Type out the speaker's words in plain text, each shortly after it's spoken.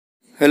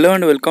Hello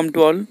and welcome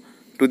to all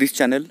to this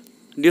channel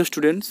dear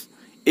students.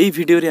 यही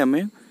video रे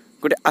हमें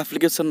गोटे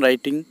एप्लिकेशन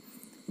राइटिंग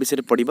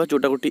विषय पढ़ा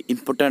जोटा गोटे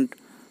इम्पोर्टाट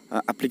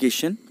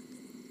एप्लिकेशन।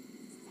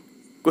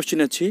 क्वेश्चन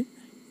अच्छी,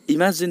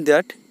 imagine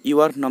that you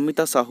are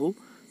Namita Sahu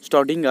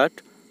studying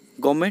eight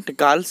government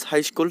girls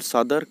high school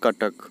सदर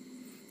कटक।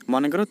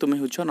 मनकर तुम्हें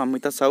हो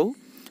नमिता साहू,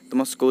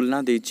 तुम स्कूल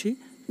ना देछि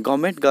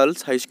गवर्नमेंट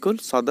गर्ल्स हाई स्कूल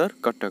सदर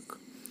Cuttack.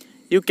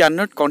 You can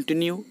not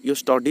continue your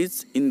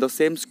studies in the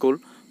same school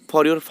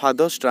for your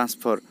fathers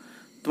transfer.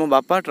 तुम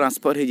बापा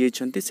ट्रांसफर हो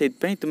जाइछंती, से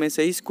तुम्हें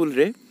सही स्कूल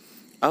रे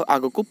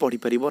आग को पढ़ी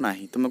पारिबो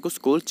नाही, तुमको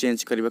स्कूल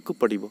चेंज करने को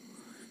पड़िबो।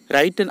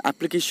 Right N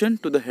application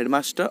to the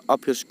headmaster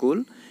of your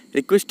school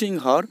requesting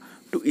her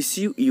to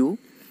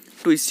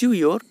issue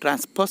your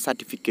transfer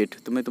certificate.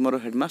 तुम्हें तुम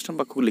हेडमास्टर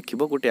पाख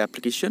लिखो गोटे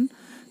एप्लिकेशन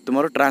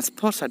तुम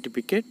ट्रांसफर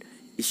सर्टिफिकेट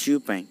इश्यू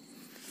पाई।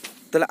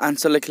 ताले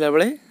आंसर लिखला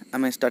बेले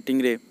आम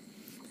स्टार्टिंग रे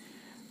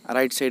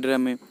राइट साइड रे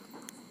आम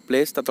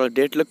प्लेस तले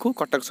डेट लिखू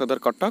कटक सदर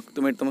कटक।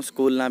 तुम्हें तुम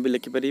स्कूल ना भी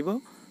लिखिपर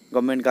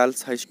गवर्नमेंट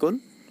गर्ल्स हाई स्कूल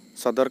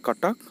सदर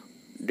कटक।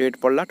 डेट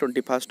पड़ला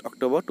 21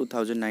 अक्टोबर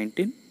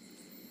 2019।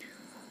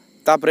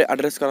 तापर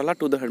एड्रेस कराला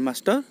टू द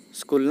हेडमास्टर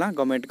स्कूल ना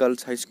government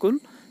girls high school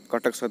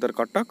Cuttack सदर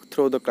Cuttack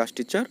through the class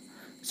teacher.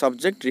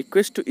 Subject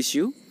request to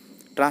issue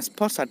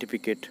transfer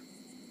certificate.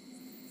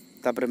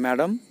 तापर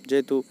मैडम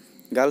जेहेतु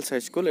गर्ल्स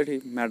हाई स्कूल ये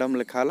madam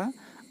लिखाला।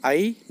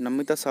 I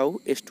Namita Sahu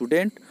a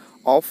student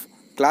of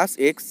class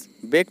x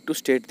bag to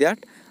state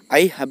that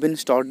I have been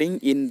studying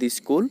in this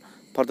school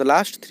for the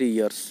last 3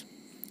 years।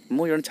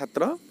 मु जन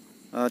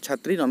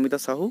छात्री नमिता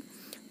साहू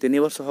 3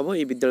 वर्ष हम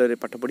ये विद्यालय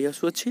पाठ पढ़ी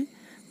आसुच्छी।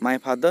 My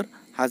father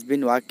has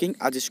been working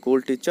as a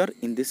school teacher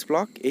in this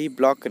block. यही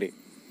block रे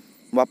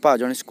बापा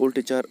जन स्कूल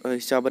टीचर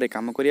हिसाब से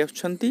काम कर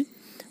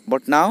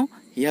but now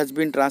he has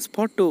been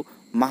transfer to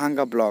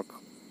Mahanga block.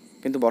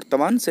 किंतु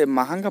वर्तमान से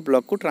महांगा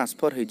ब्लॉक को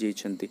ट्रांसफर हो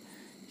जाइछंती।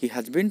 He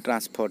has been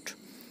transferred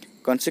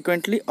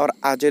consequently और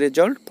एज ए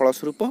रिजल्ट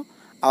फलस्वरूप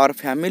our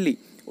family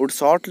would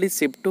shortly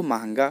shift to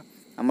Mahanga.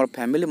 आमर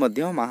फैमिली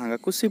मध्य महांगा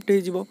को शिफ्ट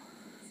हो।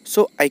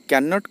 सो I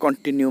can not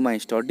continue my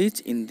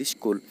studies in this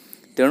school.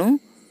 तेणु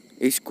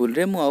ये स्कूल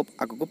रे मु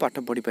आग को पाठ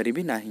पढ़ी पारि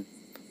ना,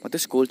 मत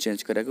स्कूल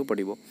चेंज करा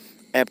पड़ो।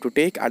 I have to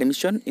take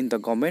admission in the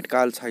government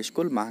girls high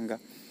school Mahanga.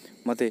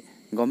 मत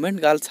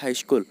government girls high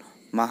school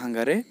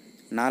Mahanga रे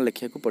ना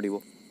लिखा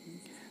पड़ो।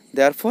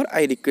 Therefore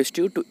I request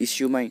you to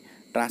issue my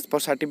transfer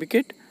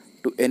certificate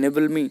to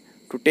enable me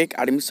to take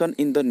admission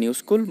in the new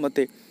school.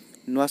 मत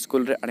नुआ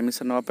school रे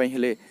admission नापी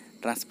हेले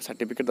ट्रांसफर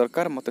सर्टिफिकेट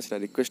दरकार, मत से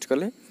रिक्वेस्ट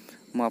कले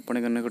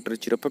मुझे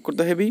चिरप्रकृत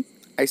heavy.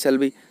 I shall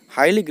be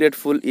highly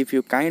grateful if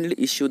you kindly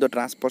issue the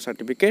transfer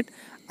certificate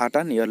eight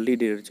N yearly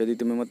date. जदि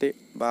तुम्हें मत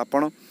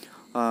आपण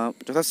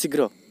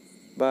यथाशीघ्र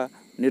बा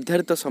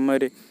निर्धारित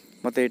समय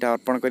मत यहाँ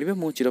अर्पण करेंगे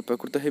मुझे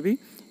चिरप्रकृत heavy.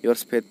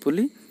 Yours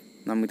faithfully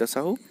Namita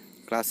Sahu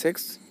class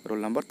x roll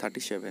number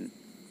 37।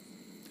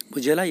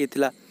 बुझीगला, ये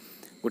थिला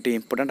गोटे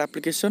इंपोर्टेंट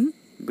एप्लिकेशन।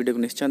 वीडियो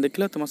को निश्चय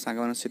देख तुम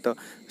सांग सहित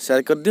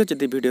शेयर कर दियो।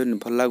 जदि वीडियो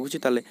भल लगुच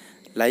ताले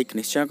लाइक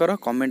निश्चय कर,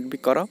 कमेंट भी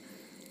कर,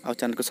 और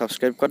चैनल को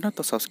सब्सक्राइब करना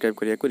तो सब्सक्राइब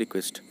करने को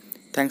request.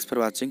 Thanks for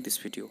watching this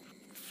video.